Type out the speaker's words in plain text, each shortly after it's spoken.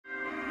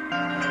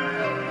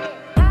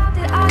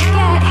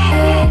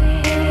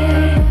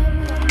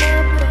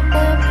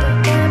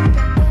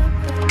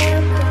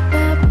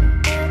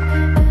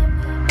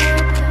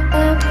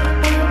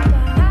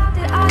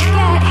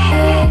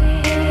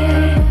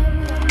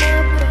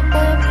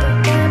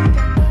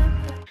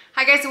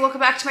guys,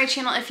 welcome back to my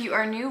channel. If you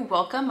are new,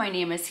 welcome. My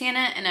name is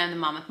Hannah and I'm the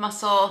mom with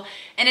muscle.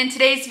 And in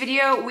today's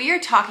video, we are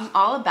talking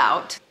all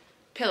about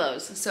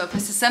pillows. So if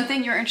this is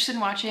something you're interested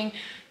in watching,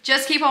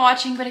 just keep on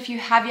watching. But if you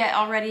have yet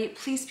already,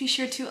 please be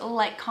sure to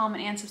like,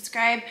 comment, and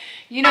subscribe.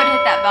 You know to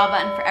hit that bell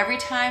button for every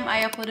time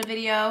I upload a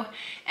video.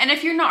 And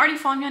if you're not already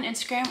following me on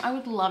Instagram, I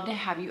would love to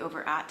have you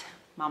over at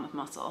Mom with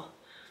Muscle.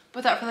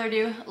 Without further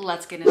ado,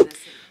 let's get into this.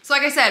 So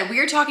like I said, we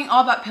are talking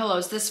all about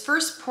pillows. This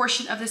first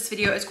portion of this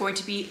video is going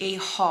to be a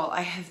haul.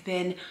 I have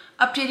been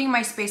updating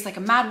my space like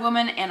a mad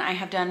woman, and I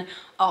have done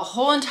a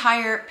whole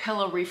entire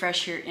pillow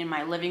refresh here in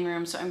my living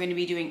room. So I'm going to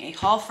be doing a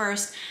haul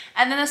first,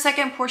 and then the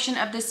second portion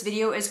of this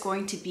video is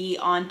going to be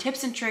on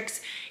tips and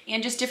tricks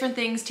and just different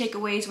things,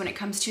 takeaways when it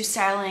comes to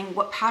styling,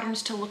 what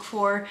patterns to look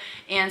for,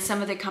 and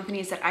some of the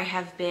companies that I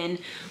have been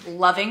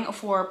loving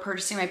for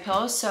purchasing my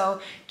pillows.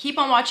 So keep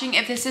on watching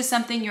if this is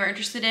something you're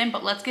interested in,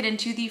 but let's get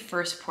into the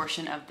first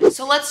portion of this.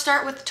 So let's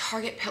start with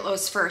Target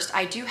pillows first.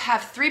 I do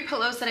have 3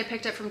 pillows that I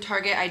picked up from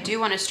Target. I do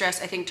want to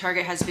stress, I think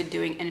Target has been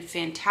doing a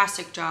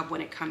fantastic job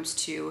when it comes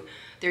to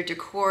their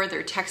decor,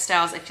 their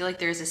textiles. I feel like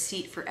there's a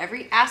seat for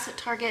every ass at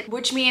Target,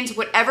 which means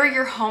whatever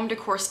your home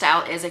decor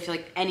style is, I feel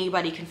like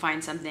anybody can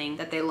find something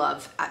that they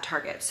love at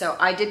Target. So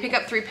I did pick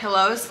up 3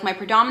 pillows. My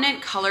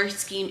predominant color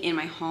scheme in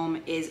my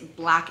home is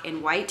black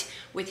and white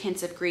with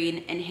hints of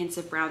green and hints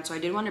of brown. So I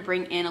did want to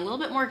bring in a little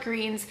bit more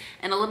greens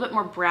and a little bit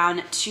more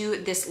brown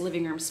to this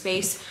living room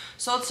space.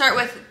 So let's start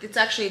with, it's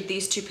actually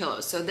these 2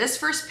 pillows. So this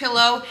first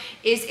pillow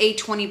is a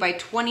 20 by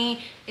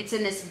 20. It's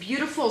in this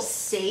beautiful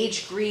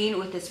sage green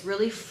with this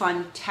really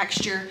fun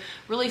texture,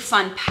 really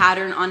fun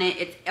pattern on it.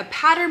 It's a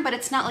pattern, but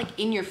it's not like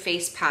in your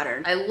face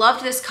pattern. I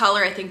loved this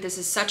color. I think this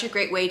is such a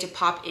great way to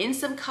pop in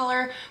some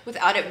color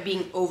without it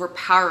being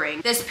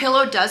overpowering. This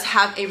pillow does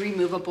have a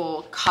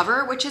removable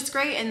cover, which is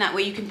great, and that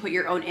way you can put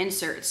your own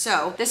insert.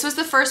 So this was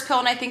the first pillow,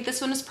 and I think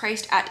this one is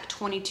priced at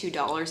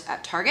 $22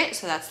 at Target.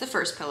 So that's the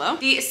first pillow.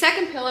 The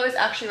second pillow is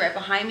actually right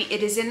behind me.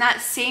 It is in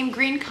that same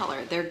green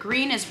color. Their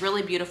green is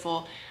really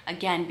beautiful.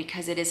 Again,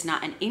 because it is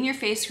not an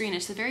in-your-face green,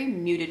 it's a very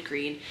muted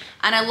green.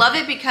 And I love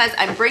it because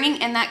I'm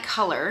bringing in that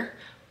color,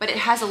 but it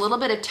has a little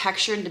bit of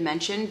texture and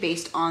dimension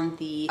based on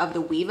the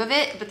weave of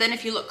it. But then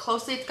if you look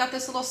closely, it's got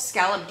this little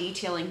scallop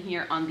detailing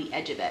here on the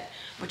edge of it,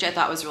 which I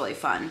thought was really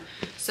fun.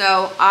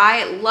 So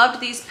I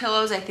loved these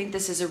pillows. I think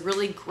this is a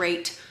really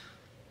great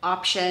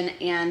option,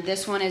 and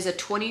this one is a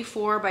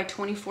 24 by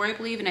 24, I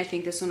believe, and I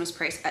think this one was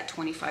priced at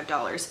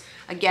 $25.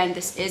 Again,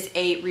 this is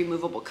a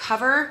removable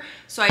cover,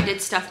 so I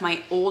did stuff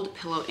my old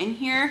pillow in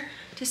here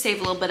to save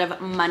a little bit of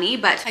money.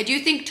 But I do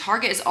think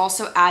Target is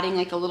also adding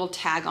like a little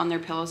tag on their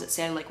pillows that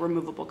say like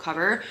removable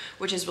cover,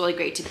 which is really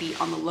great to be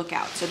on the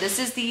lookout. So this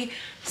is the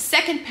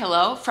second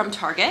pillow from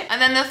Target.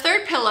 And then the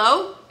third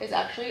pillow is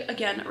actually,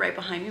 again, right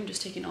behind me. I'm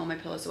just taking all my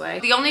pillows away.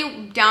 The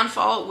only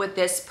downfall with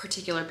this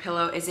particular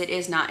pillow is it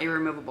is not a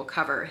removable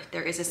cover.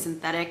 There is a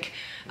synthetic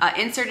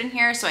insert in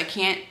here, so I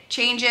can't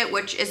change it,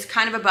 which is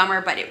kind of a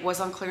bummer, but it was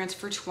on clearance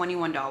for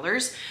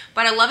 $21.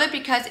 But I love it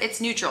because it's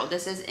neutral.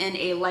 This is in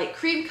a light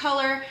cream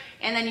color,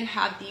 and then you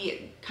have the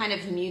kind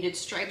of muted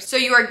stripes. So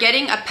you are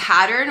getting a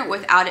pattern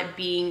without it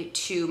being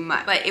too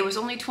much. But it was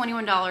only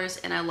 $21,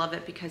 and I love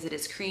it because it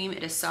is cream,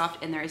 it is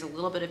soft, and there is a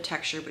little bit of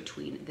texture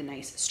between the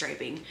nice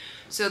striping.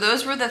 So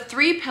those were the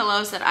 3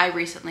 pillows that I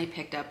recently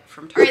picked up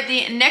from Target. All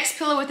right, the next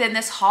pillow within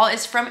this haul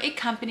is from a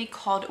company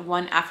called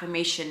One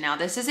Affirmation. Now,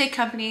 this is a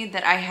company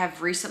that I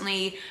have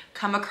recently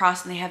come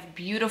across, and they have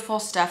beautiful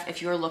stuff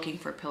if you're looking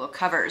for pillow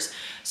covers.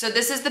 So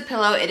this is the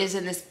pillow. It is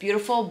in this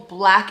beautiful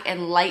black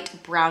and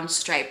light brown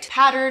striped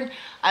pattern.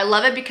 I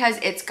love it because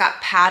it's got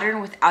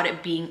pattern without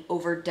it being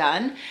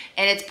overdone,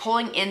 and it's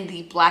pulling in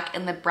the black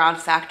and the brown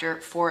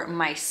factor for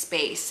my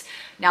space.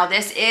 Now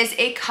this is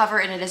a cover,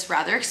 and it is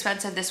rather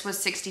expensive. This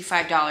was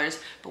 $65.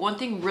 But one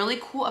thing really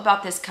cool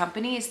about this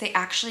company is they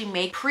actually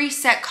make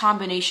preset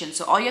combinations.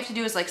 So all you have to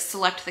do is like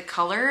select the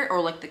color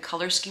or like the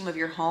color scheme of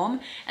your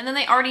home, and then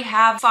they already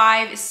have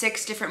 5,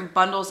 6 different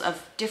bundles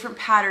of different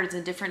patterns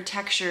and different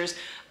textures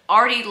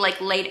already like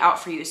laid out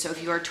for you. So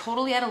if you are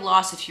totally at a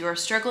loss, if you are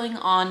struggling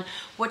on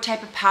what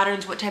type of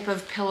patterns, what type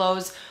of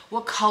pillows,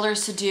 what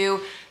colors to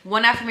do,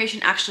 One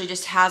Affirmation actually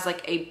just has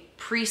like a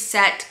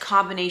preset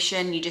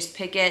combination. You just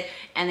pick it,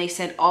 and they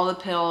send all the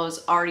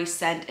pillows already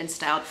sent and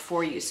styled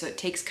for you. So it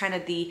takes kind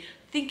of the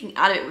thinking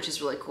out of it, which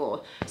is really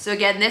cool. So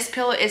again, this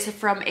pillow is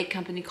from a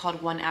company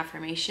called One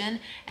Affirmation,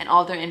 and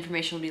all their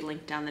information will be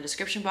linked down in the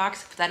description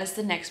box. But that is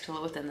the next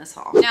pillow within this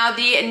haul. Now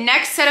the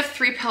next set of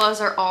 3 pillows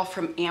are all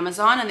from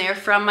Amazon, and they're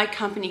from my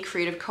company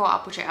Creative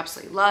Co-op, which I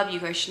absolutely love. You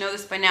guys should know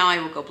this by now. I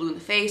will go blue in the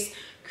face.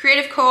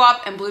 Creative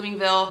Co-op and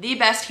Bloomingville, the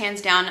best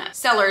hands down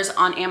sellers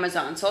on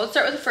Amazon. So let's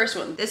start with the first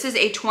one. This is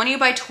a 20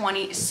 by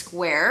 20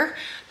 square.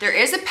 There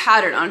is a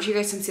pattern. I don't know if you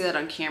guys can see that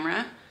on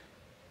camera.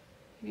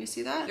 Can you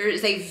see that? There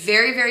is a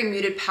very, very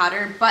muted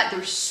pattern, but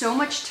there's so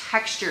much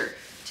texture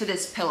to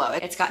this pillow.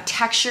 It's got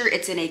texture,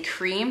 it's in a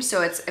cream,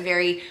 so it's a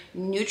very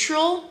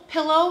neutral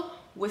pillow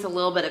with a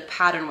little bit of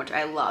pattern, which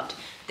I loved.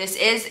 This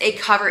is a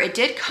cover. It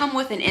did come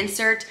with an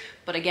insert,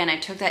 but again, I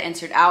took that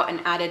insert out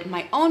and added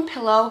my own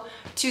pillow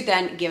to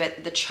then give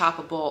it the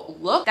choppable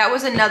look. That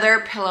was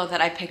another pillow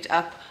that I picked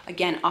up,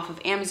 again, off of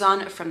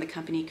Amazon from the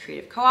company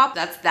Creative Co-op.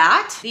 That's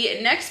that.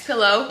 The next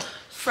pillow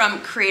from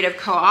Creative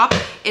Co-op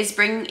is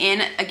bringing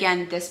in,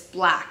 again, this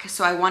black.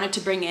 So I wanted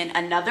to bring in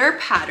another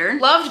pattern.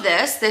 Loved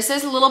this. This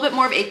is a little bit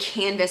more of a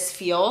canvas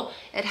feel.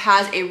 It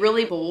has a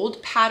really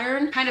bold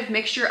pattern, kind of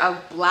mixture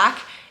of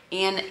black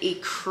and a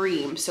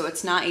cream. So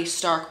it's not a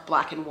stark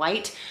black and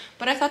white,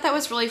 but I thought that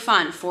was really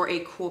fun for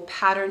a cool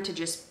pattern to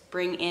just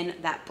bring in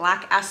that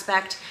black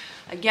aspect.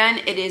 Again,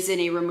 it is in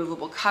a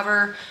removable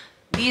cover.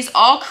 These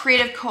all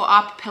Creative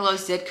Co-op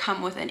pillows did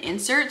come with an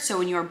insert, so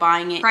when you are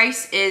buying it,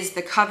 price is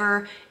the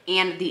cover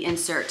and the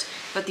insert,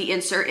 but the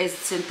insert is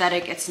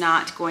synthetic. It's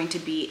not going to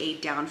be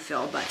a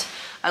downfill, but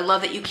I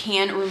love that you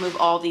can remove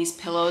all these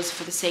pillows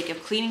for the sake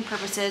of cleaning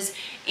purposes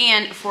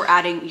and for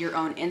adding your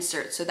own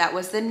insert. So that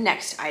was the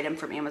next item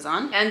from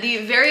Amazon. And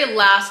the very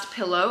last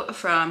pillow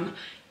from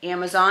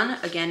Amazon,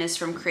 again, is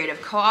from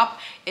Creative Co-op,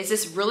 is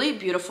this really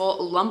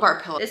beautiful lumbar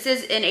pillow. This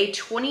is in a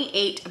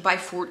 28 by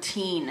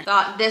 14.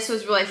 Thought this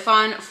was really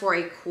fun for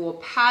a cool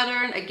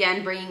pattern.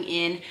 Again, bringing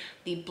in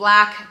the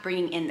black,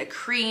 bringing in the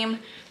cream.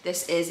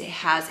 It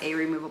has a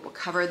removable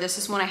cover. This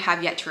is one I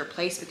have yet to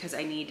replace because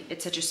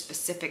it's such a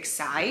specific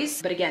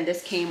size. But again,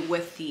 this came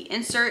with the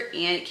insert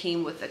and it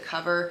came with the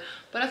cover.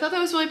 But I thought that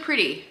was really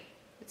pretty.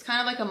 It's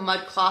kind of like a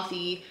mud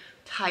clothy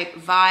type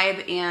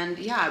vibe, and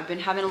yeah, I've been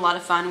having a lot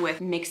of fun with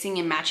mixing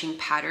and matching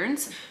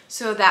patterns.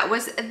 So that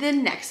was the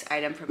next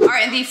item from me. All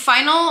right, and the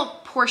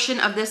final portion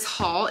of this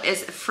haul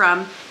is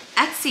from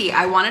Etsy.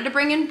 I wanted to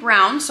bring in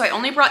brown, so I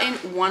only brought in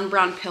one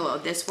brown pillow.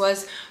 This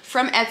was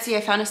from Etsy.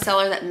 I found a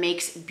seller that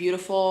makes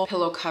beautiful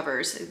pillow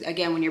covers.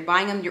 Again, when you're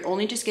buying them, you're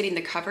only just getting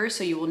the cover,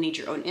 so you will need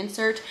your own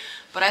insert.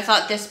 But I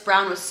thought this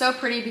brown was so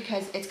pretty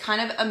because it's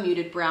kind of a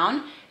muted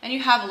brown, and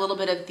you have a little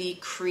bit of the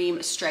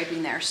cream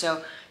striping there.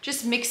 So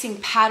just mixing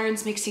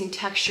patterns, mixing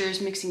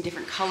textures, mixing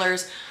different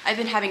colors. I've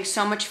been having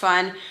so much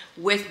fun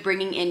with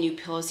bringing in new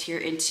pillows here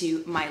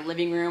into my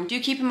living room. Do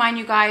keep in mind,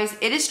 you guys,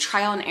 it is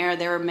trial and error.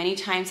 There were many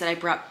times that I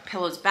brought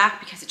pillows back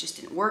because it just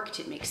didn't work, it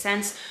didn't make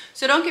sense.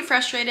 So don't get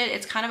frustrated.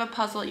 It's kind of a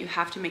puzzle. You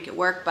have to make it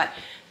work. But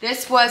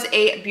this was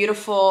a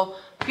beautiful,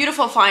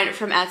 beautiful find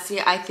from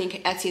Etsy. I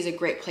think Etsy is a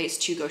great place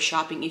to go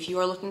shopping. If you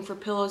are looking for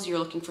pillows, you're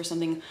looking for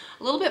something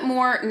a little bit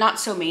more, not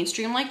so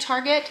mainstream like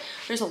Target,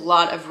 there's a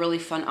lot of really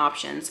fun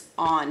options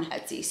on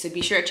Etsy. So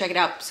be sure to check it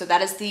out. So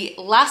that is the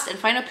last and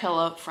final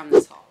pillow from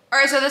this haul. All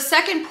right, so the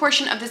second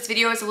portion of this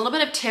video is a little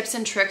bit of tips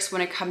and tricks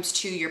when it comes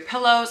to your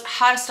pillows,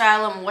 how to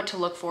style them, what to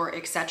look for,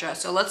 etc.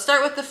 So let's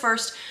start with the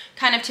first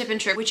kind of tip and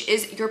trick, which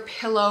is your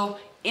pillow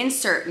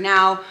insert.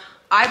 Now,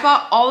 I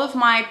bought all of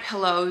my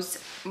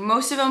pillows.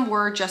 Most of them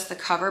were just the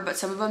cover, but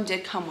some of them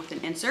did come with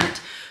an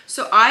insert.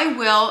 So I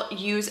will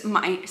use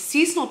my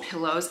seasonal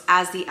pillows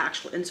as the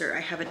actual insert.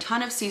 I have a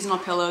ton of seasonal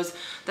pillows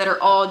that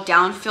are all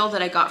downfilled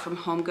that I got from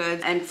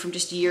HomeGoods and from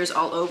just years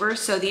all over.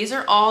 So these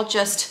are all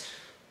just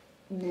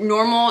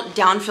normal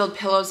downfilled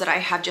pillows that I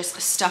have just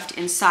stuffed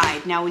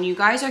inside. Now, when you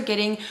guys are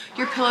getting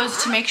your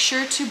pillows, to make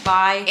sure to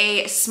buy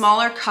a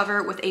smaller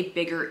cover with a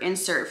bigger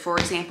insert. For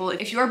example,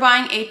 if you're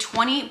buying a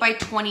 20 by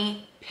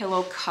 20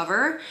 pillow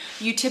cover,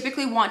 you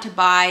typically want to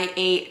buy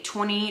a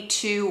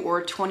 22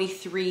 or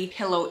 23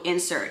 pillow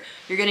insert.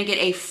 You're gonna get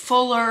a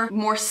fuller,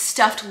 more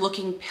stuffed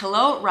looking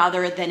pillow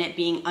rather than it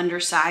being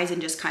undersized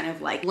and just kind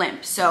of like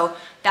limp. So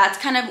that's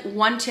kind of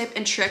one tip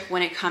and trick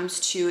when it comes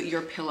to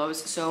your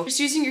pillows. So just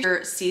using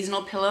your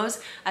seasonal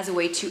pillows as a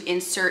way to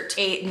insert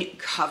a new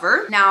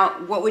cover. Now,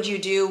 what would you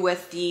do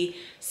with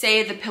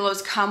say the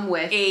pillows come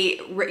with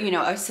a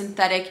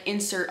synthetic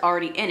insert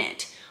already in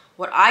it?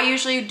 What I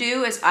usually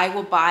do is I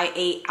will buy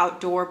a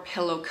outdoor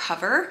pillow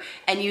cover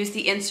and use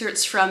the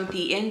inserts from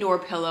the indoor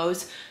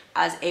pillows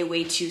as a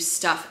way to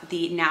stuff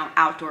the now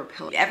outdoor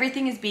pillow.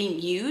 Everything is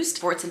being used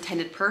for its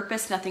intended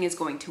purpose. Nothing is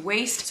going to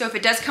waste. So if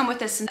it does come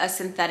with a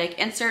synthetic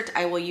insert,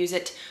 I will use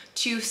it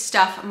to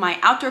stuff my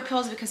outdoor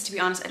pillows, because to be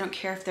honest, I don't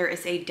care if there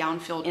is a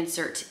downfilled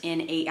insert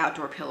in a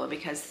outdoor pillow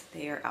because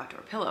they are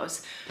outdoor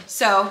pillows.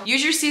 So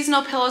use your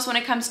seasonal pillows when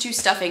it comes to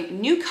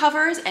stuffing new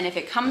covers, and if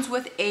it comes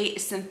with a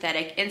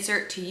synthetic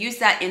insert, to use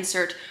that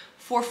insert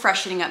for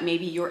freshening up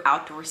maybe your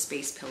outdoor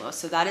space pillow.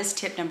 So that is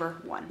tip number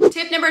one.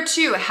 Tip number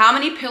two, how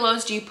many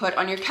pillows do you put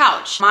on your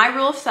couch? My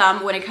rule of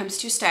thumb when it comes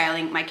to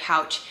styling my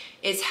couch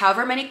is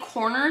however many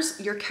corners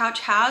your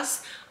couch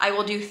has, I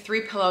will do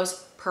 3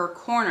 pillows per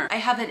corner. I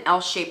have an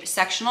L-shaped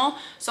sectional,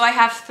 so I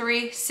have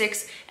 3,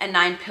 6, and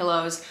 9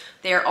 pillows.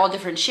 They are all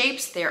different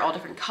shapes, they are all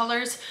different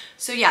colors.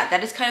 So yeah,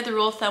 that is kind of the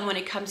rule of thumb when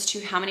it comes to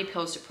how many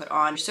pillows to put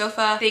on your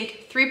sofa.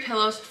 Think 3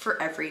 pillows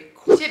for every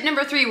corner. Tip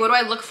number 3, what do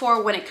I look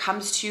for when it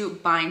comes to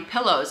buying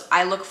pillows?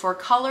 I look for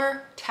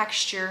color,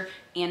 texture,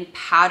 and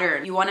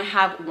pattern. You want to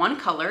have one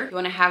color, you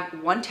want to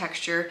have one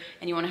texture,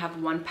 and you want to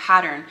have one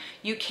pattern.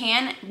 You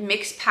can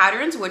mix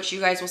patterns, which you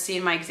guys will see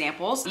in my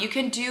examples. You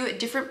can do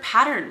different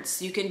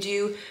patterns. You can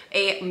do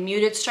a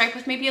muted stripe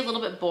with maybe a little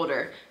bit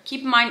bolder.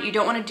 Keep in mind, you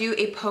don't want to do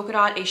a polka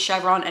dot, a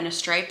chevron, and a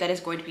stripe. That is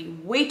going to be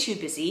way too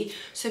busy.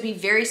 So be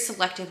very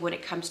selective when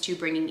it comes to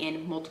bringing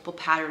in multiple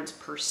patterns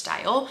per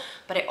style.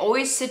 But I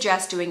always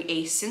suggest doing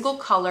a single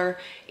color,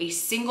 a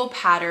single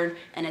pattern,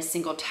 and a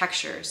single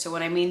texture. So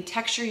when I mean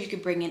texture, you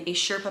could bring in a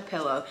Sherpa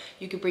pillow.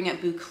 You could bring a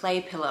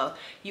boucle pillow.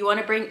 You want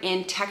to bring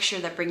in texture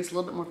that brings a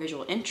little bit more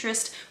visual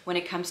interest when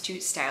it comes to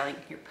styling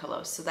your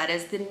pillows. So that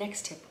is the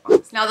next tip on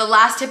this. Now the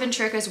last tip and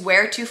trick is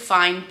where to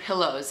find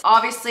pillows.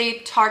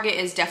 Obviously, Target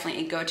is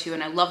definitely a go-to,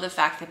 and I love the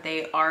fact that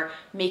they are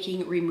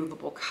making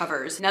removable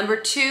covers. Number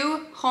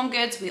 2, Home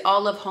Goods. We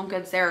all love Home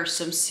Goods. There are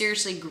some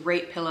seriously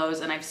great pillows,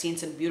 and I've seen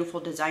some beautiful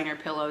designer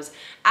pillows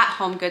at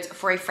Home Goods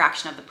for a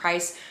fraction of the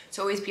price.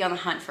 So always be on the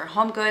hunt for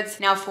Home Goods.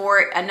 Now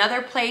for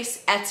another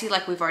place, Etsy,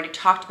 like we've already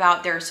talked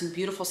about, there are some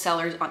beautiful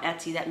sellers on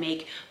Etsy that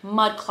make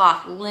mud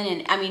cloth,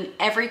 linen, I mean,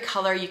 every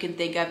color you can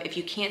think of. If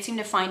you can't seem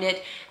to find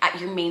it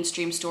at your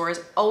mainstream stores,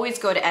 always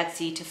go to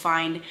Etsy to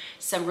find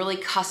some really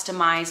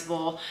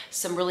customizable,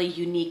 some really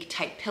unique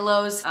type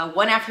pillows.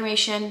 One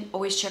Affirmation,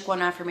 always check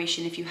One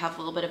Affirmation if you have a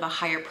little bit of a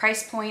higher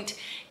price point.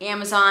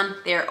 Amazon,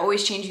 they're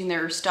always changing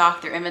their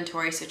stock, their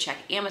inventory, so check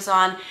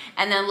Amazon.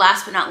 And then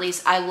last but not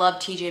least, I love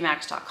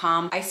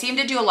tjmax.com. I seem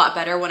to do a lot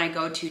better when I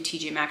go to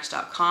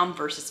tjmax.com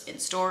versus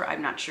in-store.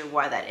 I'm not sure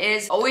why that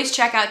is. Always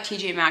check out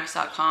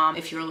tjmax.com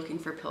if you're looking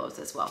for pillows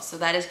as well. So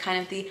that is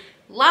kind of the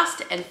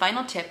last and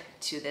final tip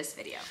to this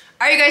video.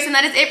 All right, you guys, and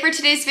that is it for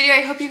today's video.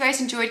 I hope you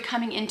guys enjoyed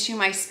coming into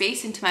my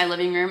space, into my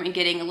living room, and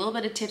getting a little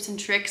bit of tips and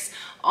tricks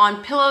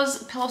on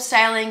pillows, pillow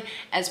styling,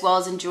 as well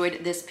as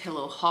enjoyed this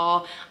pillow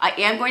haul. I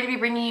am going to be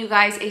bringing you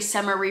guys a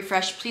summer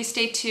refresh. Please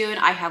stay tuned.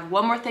 I have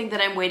one more thing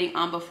that I'm waiting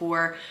on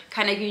before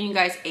kind of giving you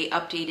guys a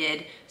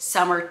updated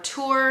summer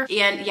tour.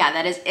 And yeah,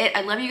 that is it.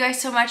 I love you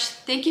guys so much.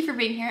 Thank you for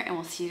being here, and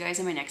we'll see you guys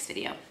in my next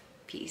video.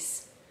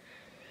 Peace.